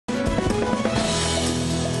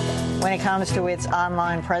When it comes to its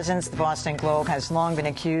online presence, the Boston Globe has long been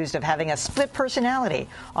accused of having a split personality,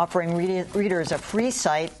 offering readers a free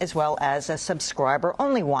site as well as a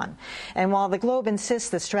subscriber-only one. And while the Globe insists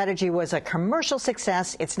the strategy was a commercial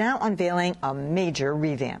success, it's now unveiling a major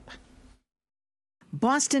revamp.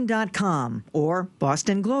 Boston.com or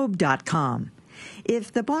BostonGlobe.com.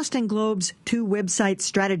 If the Boston Globe's two-website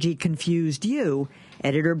strategy confused you,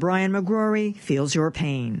 editor Brian McGrory feels your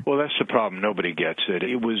pain. Well, that's the problem. Nobody gets it.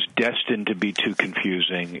 It was destined to be too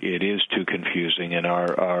confusing. It is too confusing, and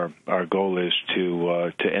our goal is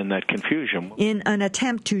to end that confusion. In an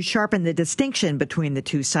attempt to sharpen the distinction between the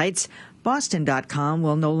two sites, Boston.com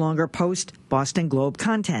will no longer post Boston Globe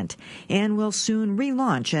content and will soon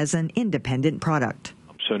relaunch as an independent product.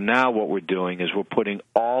 So now what we're doing is we're putting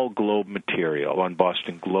all Globe material on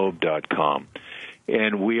BostonGlobe.com.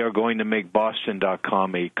 And we are going to make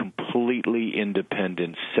Boston.com a completely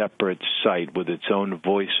independent, separate site with its own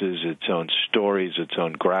voices, its own stories, its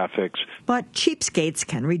own graphics. But cheapskates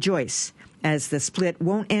can rejoice, as the split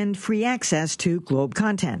won't end free access to Globe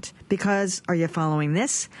content. Because, are you following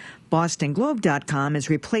this? BostonGlobe.com is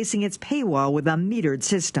replacing its paywall with a metered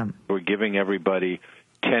system. We're giving everybody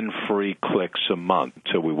 10 free clicks a month.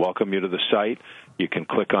 So we welcome you to the site. You can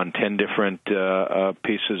click on 10 different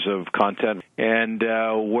pieces of content, and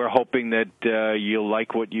we're hoping that you'll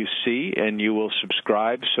like what you see and you will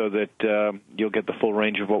subscribe so that you'll get the full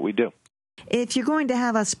range of what we do. If you're going to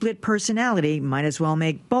have a split personality, might as well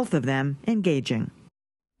make both of them engaging.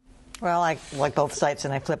 Well, I like both sites,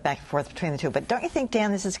 and I flip back and forth between the two. But don't you think,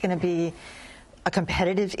 Dan, this is going to be a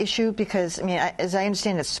competitive issue? Because, I mean, as I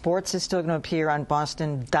understand it, sports is still going to appear on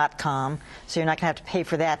Boston.com, so you're not going to have to pay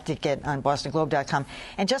for that to get on BostonGlobe.com.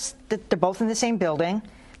 And just that they're both in the same building,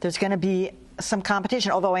 there's going to be some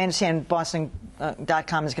competition, although I understand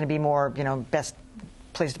Boston.com is going to be more, best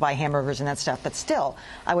place to buy hamburgers and that stuff. But still,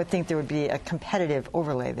 I would think there would be a competitive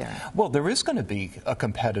overlay there. Well, there is going to be a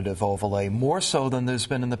competitive overlay, more so than there's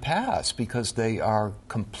been in the past, because they are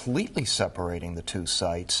completely separating the two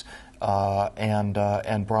sites. And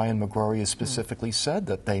Brian McGrory has specifically said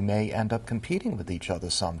that they may end up competing with each other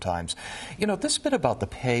sometimes. This bit about the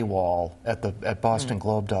paywall at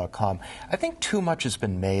BostonGlobe.com, I think too much has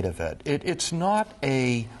been made of it. It's not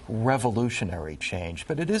a revolutionary change,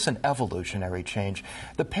 but it is an evolutionary change.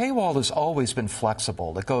 The paywall has always been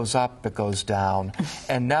flexible. It goes up, it goes down,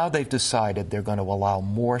 and now they've decided they're going to allow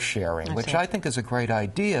more sharing, which I think is a great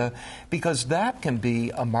idea, because that can be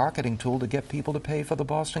a marketing tool to get people to pay for the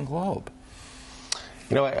Boston Globe.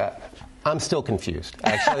 I'm still confused,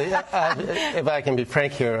 actually, if I can be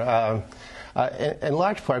frank here, in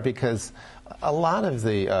large part because a lot of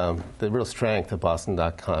the real strength of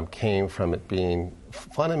Boston.com came from it being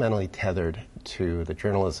fundamentally tethered to the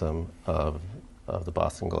journalism of the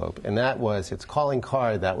Boston Globe. And that was its calling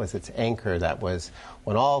card, that was its anchor, that was,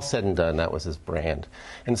 when all said and done, that was its brand.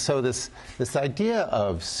 And so this idea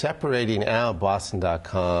of separating out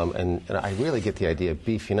Boston.com, and I really get the idea of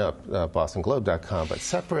beefing up BostonGlobe.com, but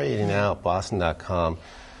separating out Boston.com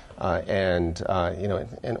and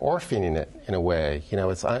orphaning it in a way.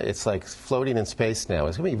 It's like floating in space now.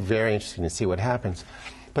 It's going to be very interesting to see what happens.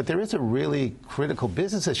 But there is a really critical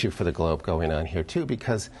business issue for the Globe going on here, too,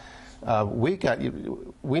 because we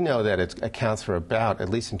know that it accounts for about, at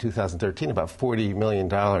least in 2013, about $40 million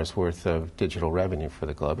worth of digital revenue for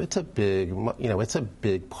the Globe. It's a big, it's a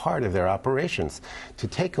big part of their operations. To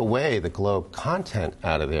take away the Globe content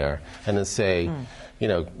out of there and then say,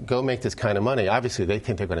 go make this kind of money. Obviously, they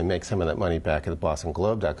think they're going to make some of that money back at the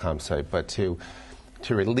BostonGlobe.com site, but to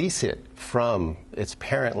release it from its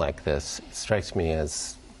parent like this strikes me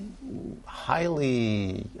as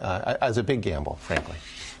highly, as a big gamble, frankly.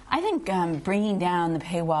 I think bringing down the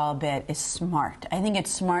paywall a bit is smart. I think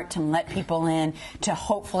it's smart to let people in, to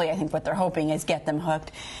hopefully, I think what they're hoping is get them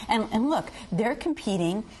hooked. And look, they're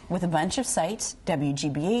competing with a bunch of sites,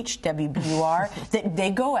 WGBH, WBUR, that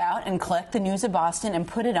they go out and collect the news of Boston and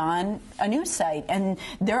put it on a news site. And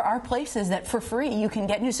there are places that for free you can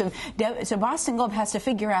get news. So Boston Globe has to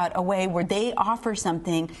figure out a way where they offer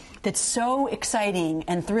something that's so exciting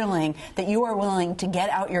and thrilling that you are willing to get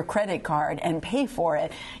out your credit card and pay for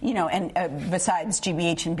it. And besides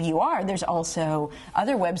GBH and BUR, there's also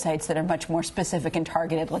other websites that are much more specific and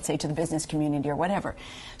targeted, let's say, to the business community or whatever.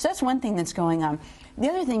 So that's one thing that's going on. The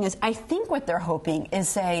other thing is, I think what they're hoping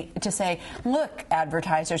is to say, look,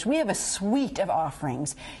 advertisers, we have a suite of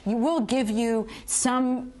offerings. You will give you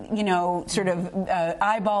some, sort of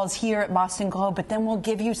eyeballs here at Boston Globe, but then we'll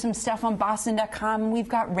give you some stuff on Boston.com. We've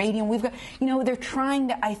got radio. We've got, they're trying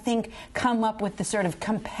to, I think, come up with the sort of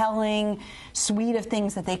compelling suite of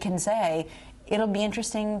things that they can say. It'll be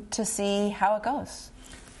interesting to see how it goes.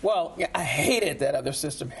 Well, yeah, I hated that other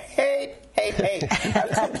system. Hate. I've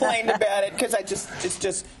complained about it because it's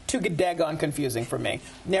just too daggone confusing for me.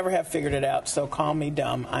 Never have figured it out, so call me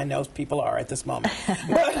dumb. I know people are at this moment.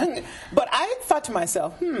 But I thought to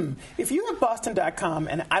myself, if you have Boston.com,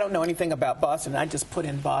 and I don't know anything about Boston, I just put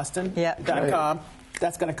in Boston.com.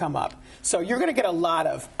 That's going to come up. So you're going to get a lot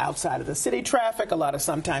of outside of the city traffic, a lot of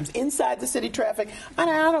sometimes inside the city traffic. And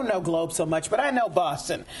I don't know Globe so much, but I know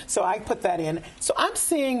Boston. So I put that in. So I'm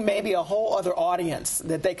seeing maybe a whole other audience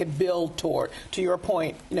that they could build toward. To your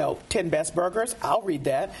point, 10 best burgers, I'll read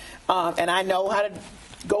that. And I know how to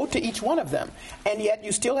go to each one of them. And yet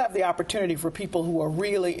you still have the opportunity for people who are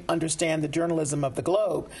really understand the journalism of the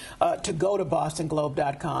Globe to go to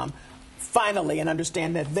bostonglobe.com. Finally, and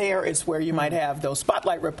understand that there is where you might have those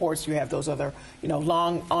spotlight reports, you have those other,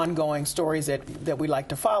 long ongoing stories that we like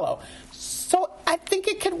to follow. So I think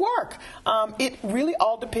it could work. It really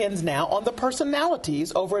all depends now on the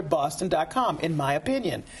personalities over at Boston.com, in my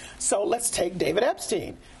opinion. So let's take David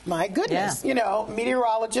Epstein. My goodness,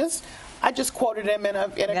 meteorologist. I just quoted him in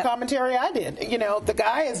a commentary I did. The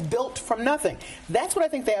guy is built from nothing. That's what I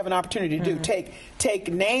think they have an opportunity to do.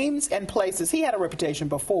 Take names and places. He had a reputation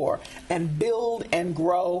before, and build and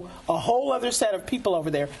grow a whole other set of people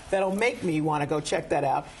over there that'll make me want to go check that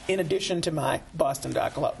out, in addition to my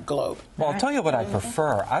Boston.Globe. Well, I'll tell you what I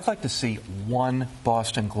prefer. I'd like to see one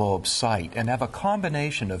Boston Globe site and have a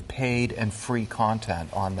combination of paid and free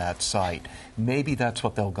content on that site. Maybe that's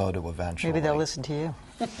what they'll go to eventually. Maybe they'll listen to you.